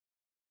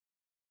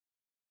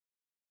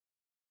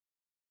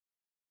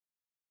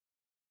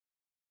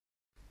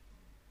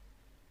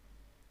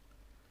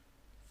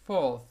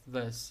Fourth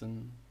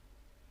lesson.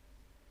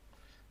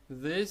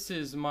 This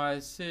is my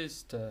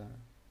sister.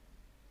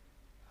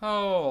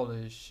 How old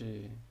is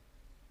she?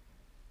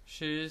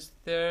 She is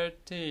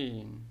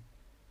 13.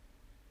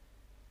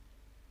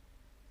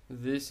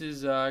 This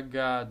is our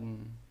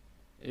garden.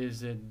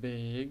 Is it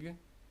big?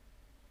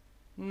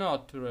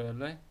 Not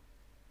really.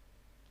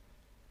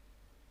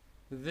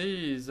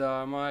 These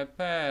are my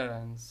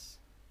parents.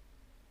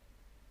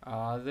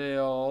 Are they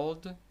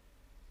old?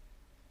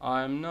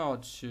 I'm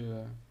not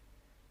sure.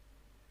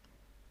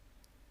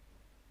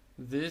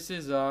 This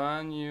is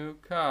our new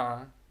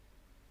car.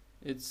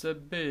 It's a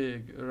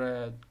big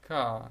red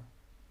car.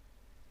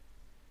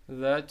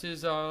 That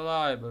is our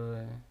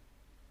library.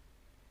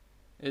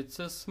 It's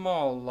a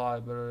small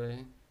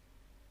library.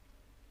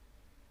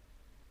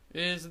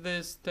 Is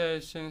this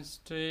Station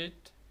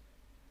Street?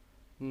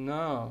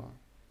 No,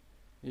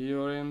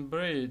 you're in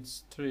Bridge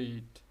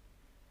Street.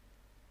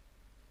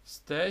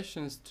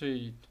 Station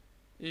Street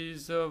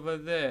is over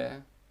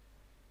there.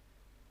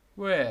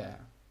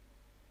 Where?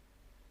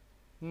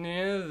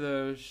 Near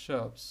those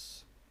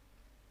shops.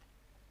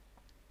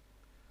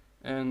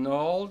 An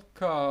old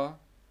car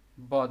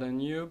bought a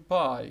new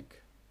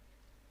bike.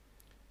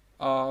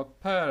 Our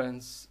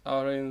parents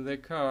are in the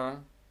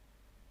car.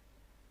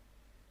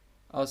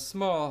 A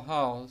small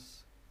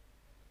house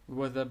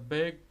with a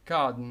big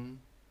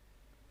garden.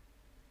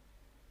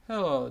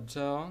 Hello,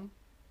 John.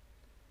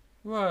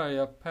 Where are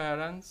your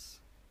parents?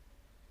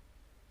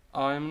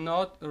 I'm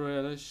not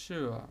really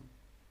sure.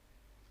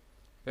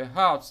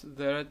 Perhaps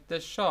they're at the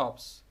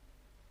shops.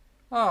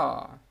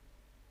 Ah,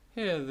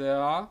 here they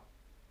are.